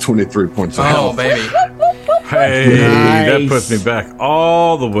yields 23 points of Oh, health. baby. Hey, that Nice. puts me back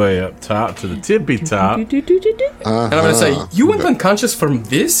all the way up top to the tippy top. And I'm going to say, you went unconscious from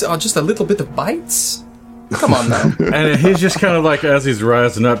this? Or just a little bit of bites? Come on now. And he's just kind of like, as he's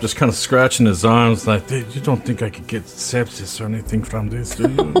rising up, just kind of scratching his arms, like, "Dude, you don't think I could get sepsis or anything from this, do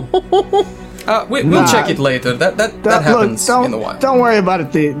you?" We'll check it later. That happens in the wild. Don't worry about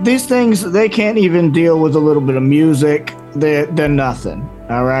it. These things, they can't even deal with a little bit of music. They're nothing.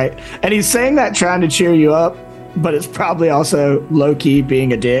 All right. And he's saying that trying to cheer you up, but it's probably also low key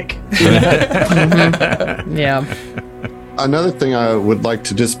being a dick. Yeah. Another thing I would like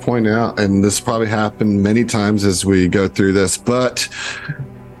to just point out, and this probably happened many times as we go through this, but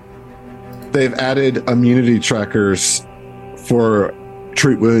they've added immunity trackers for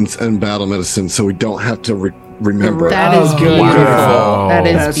treat wounds and battle medicine, so we don't have to remember. That is good. beautiful. Wow. That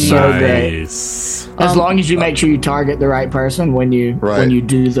is That's beautiful. so great. Nice. As long as you make sure you target the right person when you Right.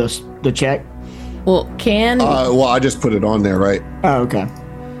 do the check. Well, Well, I just put it on there, right? Oh, okay.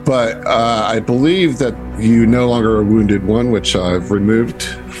 But I believe that you no longer are wounded one, which I've removed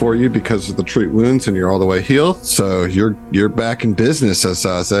for you because of the treat wounds, and you're all the way healed. So you're back in business, as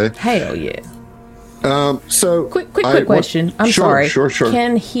I say. hell yeah. So Quick question. I'm sorry. Sure.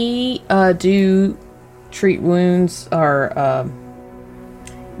 Can he do treat wounds or on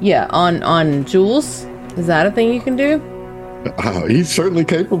Jules? Is that a thing you can do? He's certainly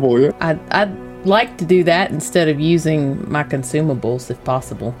capable, yeah. I'd like to do that instead of using my consumables if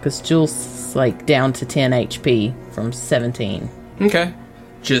possible, because Jules is like down to 10 HP from 17. Okay.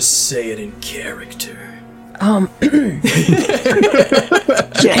 Just say it in character. Do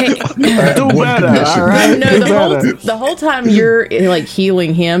better, all right? No, the whole time you're like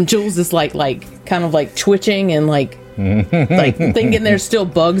healing him, Jules is like kind of like twitching and like thinking there's still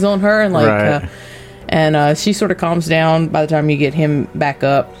bugs on her, and like Right. she sort of calms down by the time you get him back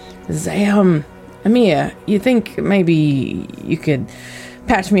up. Say, Amia, you think maybe you could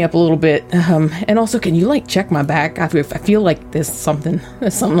patch me up a little bit, and also can you like check my back? I feel like there's something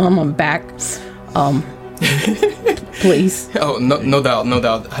on my back. Please. Oh, no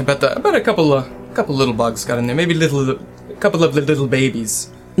doubt. I bet a couple little bugs got in there. Maybe a couple of little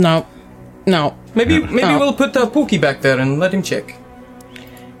babies. No. Maybe we'll put Pookie back there and let him check.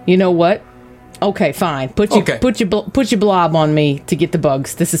 You know what? Okay, fine. Put your blob on me to get the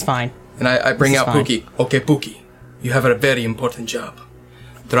bugs. This is fine. And I bring out fine. Pookie. Okay, Pookie, you have a very important job.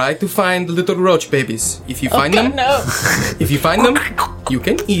 Try to find the little roach babies. If you find them, you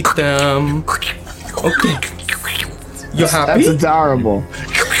can eat them. Okay. You happy? That's adorable.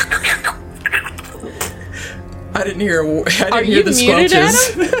 I didn't hear you the muted,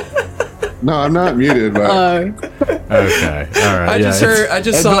 squelches. No, I'm not muted, but Okay. All right. I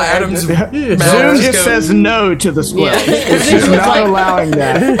just saw Adam's mouth Zoom just just go, says no to the squelch. She's not allowing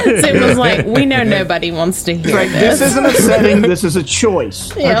that. It was like, we know nobody wants to hear Like, this. this isn't a setting, this is a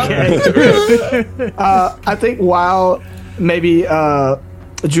choice. Yeah. Okay. I think while maybe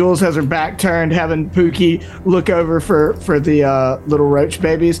Jules has her back turned, having Pookie look over for the little roach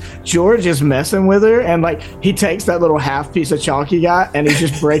babies, George is messing with her, and like he takes that little half piece of chalk he got and he's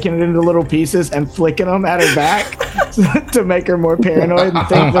just breaking it into little pieces and flicking them at her back to make her more paranoid and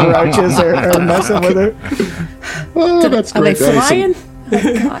think the roaches are messing with her. oh, that's Are they great. That is flying?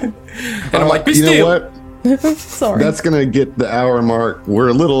 Oh, God. and I'm like, be you know still. what? Sorry. That's gonna get the hour mark. We're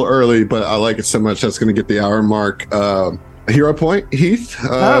a little early, but I like it so much. That's gonna get the hour mark. Hero point, Heath.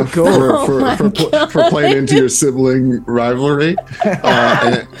 Cool. For playing into your sibling rivalry,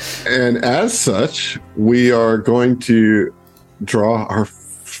 and as such, we are going to draw our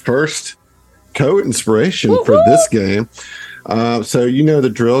first co-inspiration for this game. So you know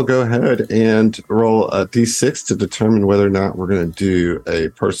the drill. Go ahead and roll a d6 to determine whether or not we're going to do a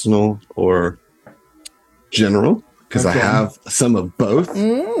personal or general, because I have some of both.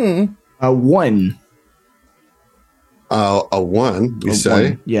 A 1. A 1, you say?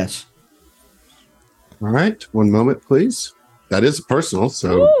 1. Yes. All right. One moment, please. That is personal,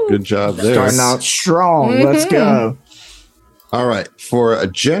 so good job there. Starting out strong. Let's go. All right. For a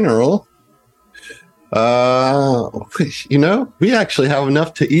general, you know, we actually have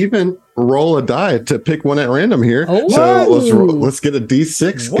enough to even roll a die to pick one at random here. Oh. So let's get a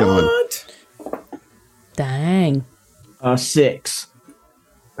d6 going. What? Dang. 6.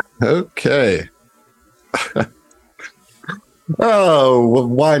 Okay. Oh, well,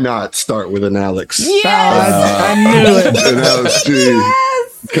 why not start with an Alex? I knew it. An Alex G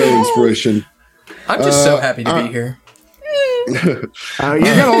co-inspiration. I'm just so happy to be here. You're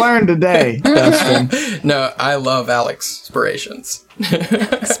gonna learn today, Dustin. No, I love Alex inspirations.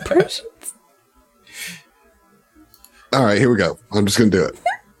 Expressions. All right, here we go. I'm just gonna do it.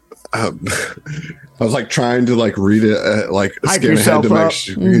 I was like trying to like read it, like Hype scan ahead to yourself make up.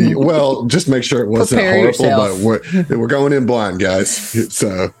 sure. Well, just make sure it wasn't Prepare horrible. yourself. But we're going in blind, guys.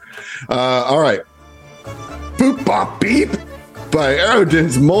 So, all right. Boop bop beep. By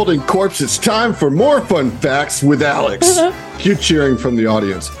Aerodin's molding corpse, it's time for more fun facts with Alex. Cue cheering from the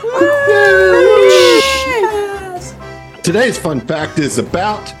audience. Today's fun fact is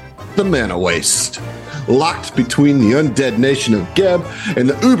about the mana waste. Locked between the undead nation of Geb and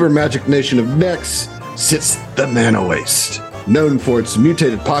the uber magic nation of Nex sits the mana waste. Known for its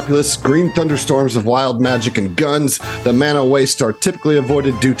mutated populace, green thunderstorms of wild magic, and guns, the mana waste are typically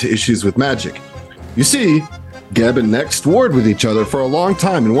avoided due to issues with magic. You see, Geb and Nex warred with each other for a long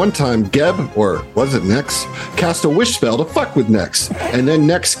time, and one time Geb, or was it Nex, cast a wish spell to fuck with Nex, and then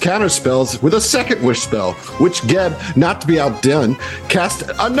Nex counterspells with a second wish spell, which Geb, not to be outdone, cast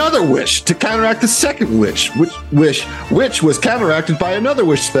another wish to counteract the second wish, which was counteracted by another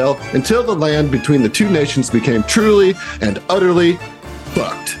wish spell until the land between the two nations became truly and utterly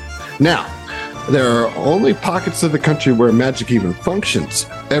fucked. Now, there are only pockets of the country where magic even functions.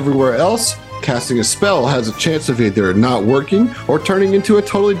 Everywhere else, casting a spell has a chance of either not working or turning into a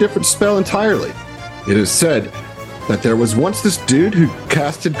totally different spell entirely. It is said that there was once this dude who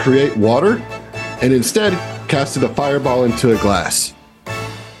casted Create Water and instead casted a fireball into a glass.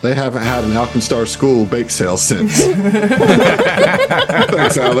 They haven't had an Alkenstar School bake sale since. Thanks,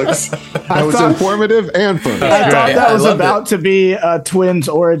 Alex. That was informative and fun. I thought that was about to be a twins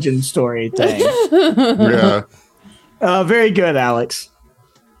origin story thing. Yeah. Very good, Alex.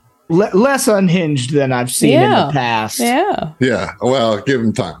 Less unhinged than I've seen in the past. Yeah. Yeah. Well, give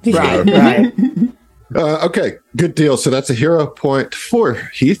him time. Right. Okay. Good deal. So that's a hero point for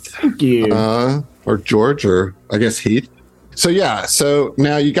Heath. Thank you. Or George, or I guess Heath. So yeah, so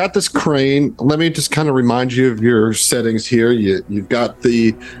now you got this crane. Let me just kind of remind you of your settings here. You've got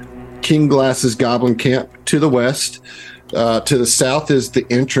the King Glass's Goblin Camp to the west. To the south is the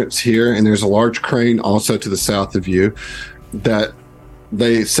entrance here, and there's a large crane also to the south of you that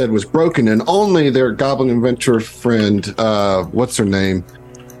they said was broken, and only their Goblin Adventure friend, what's her name?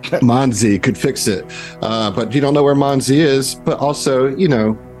 Monzi could fix it. But you don't know where Monzi is, but also,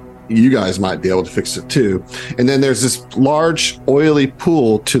 you guys might be able to fix it too. And then there's this large oily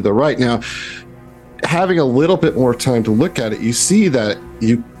pool to the right. Now, having a little bit more time to look at it, you see that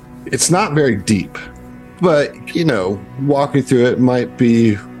it's not very deep, but walking through it might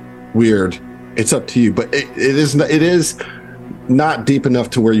be weird. It's up to you, but it is not deep enough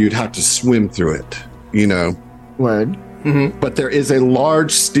to where you'd have to swim through it, Word. Mm-hmm. But there is a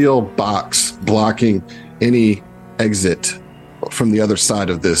large steel box blocking any exit from the other side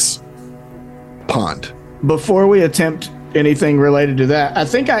of this pond. Before we attempt anything related to that, I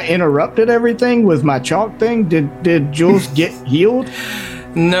think I interrupted everything with my chalk thing. Did Jules get healed?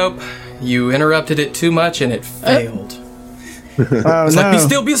 Nope. You interrupted it too much and it failed. It's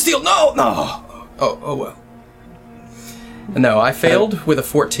like, be still. No. Oh well. No, I failed with a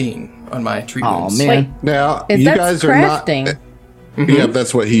 14 on my tree wounds. Oh, man. Wait, now, you guys crafting. Are not... Yeah,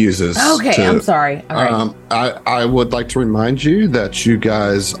 that's what he uses. Okay, I'm sorry. All right. I would like to remind you that you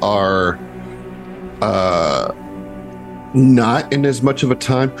guys are not in as much of a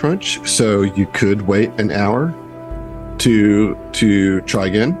time crunch, so you could wait an hour to try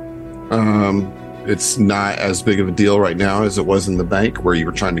again. It's not as big of a deal right now as it was in the bank where you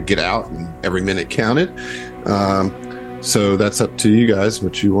were trying to get out and every minute counted. So that's up to you guys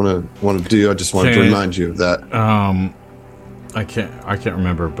what you want to do. I just wanted to remind you of that. I can't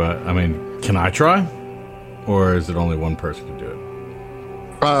remember, but I mean, can I try, or is it only one person can do it?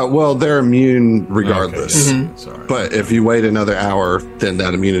 Well, they're immune regardless. Okay. Mm-hmm. Sorry. But if you wait another hour, then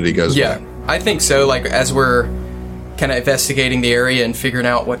that immunity goes away. Yeah, I think so. Like, as we're kind of investigating the area and figuring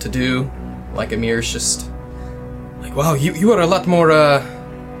out what to do, like, Amir's just like, wow, you are a lot more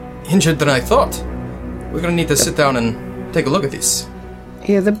injured than I thought. We're gonna need to sit down and take a look at this.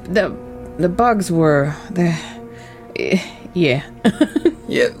 Yeah, the bugs were there. Yeah.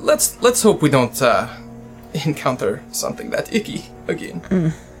 Yeah, let's hope we don't encounter something that icky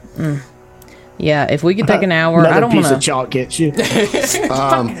again. Yeah, if we could take an hour, I don't want piece of chalk gets you.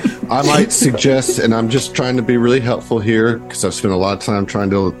 I might suggest, and I'm just trying to be really helpful here because I've spent a lot of time trying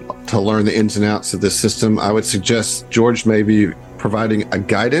to learn the ins and outs of this system. I would suggest George maybe providing a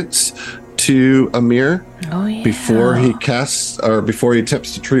guidance to Amir before he casts or before he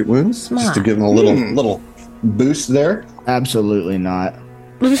attempts to treat wounds, just to give him a little boost there. Absolutely not.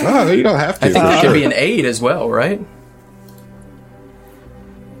 No, you don't have to. I think there should be an aid as well, right?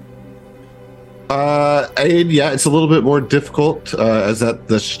 Aid, yeah, it's a little bit more difficult as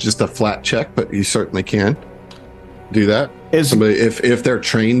that's just a flat check, but you certainly can do that. Somebody, if they're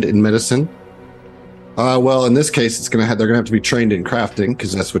trained in medicine. Well, in this case, they're gonna have to be trained in crafting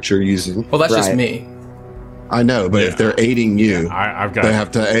because that's what you're using. Well, that's just me. I know, but if they're aiding you, I've got they have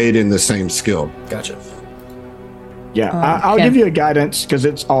to aid in the same skill. Gotcha. Yeah, I'll give you a guidance because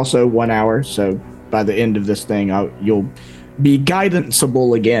it's also 1 hour. So by the end of this thing, you'll be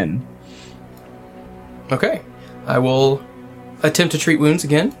guidanceable again. Okay, I will attempt to treat wounds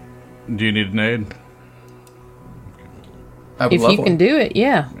again. Do you need an aid? I would if love you can do it,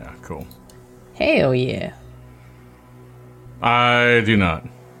 yeah. Yeah, cool. Hell yeah. I do not.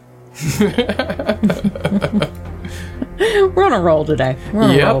 We're on a roll today. We're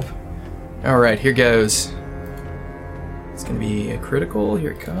on a roll. All right, here goes. It's going to be a critical. Here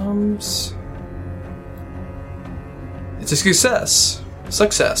it comes. It's a success.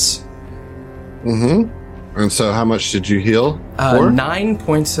 Success. Mm-hmm. And so how much did you heal for? 9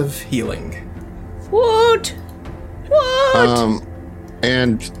 points of healing. What?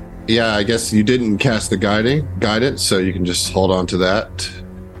 And yeah, I guess you didn't cast the guidance, so you can just hold on to that.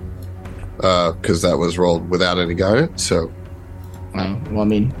 Because that was rolled without any guidance, so... Well, I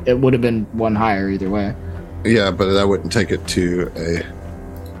mean, it would have been one higher either way. Yeah, but that wouldn't take it to a...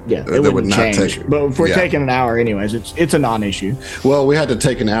 Yeah, it wouldn't change. Take, but if we're taking an hour anyways, it's a non-issue. Well, we had to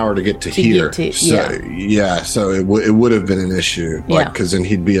take an hour to get to here. So it would have been an issue. Because then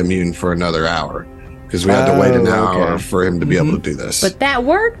he'd be immune for another hour. Because we had to wait an hour for him to be able to do this. But that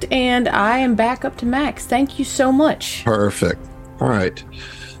worked, and I am back up to max. Thank you so much. Perfect. All right.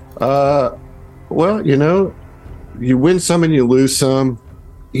 Well, you win some and you lose some.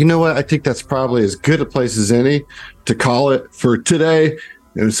 You know what? I think that's probably as good a place as any to call it for today.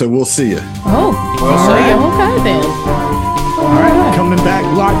 And so we'll see you. Oh, okay then. All right, coming back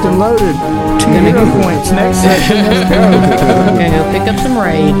locked and loaded. 2 hero points next session. Let's go. I'm gonna go pick up some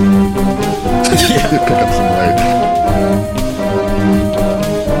raid. Pick up some raid.